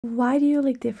Why do you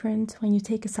look different when you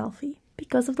take a selfie?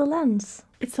 Because of the lens.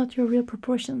 It's not your real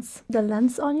proportions. The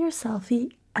lens on your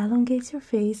selfie elongates your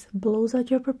face, blows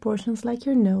out your proportions like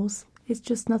your nose. It's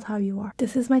just not how you are.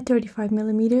 This is my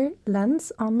 35mm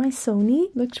lens on my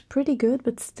Sony. Looks pretty good,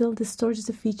 but still distorts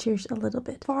the features a little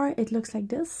bit. Far, it looks like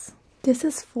this. This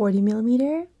is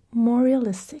 40mm, more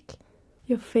realistic.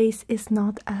 Your face is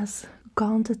not as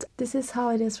gaunted. This is how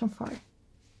it is from far.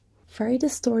 Very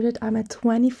distorted. I'm at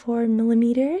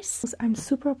 24mm. I'm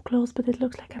super up close, but it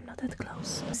looks like I'm not that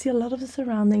close. I see a lot of the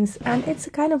surroundings, and it's a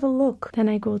kind of a look. Then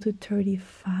I go to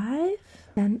 35.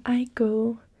 Then I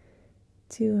go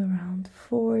to around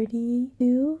 40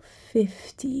 to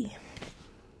 50.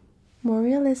 More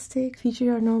realistic, features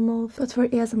are normal, but for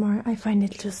ASMR I find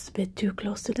it just a bit too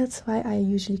close to. That's why I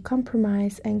usually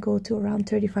compromise and go to around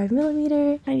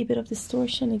 35mm. Tiny bit of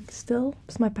distortion, like still,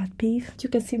 it's my pet peeve. You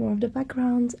can see more of the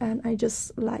background, and I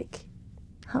just like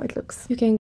how it looks. You can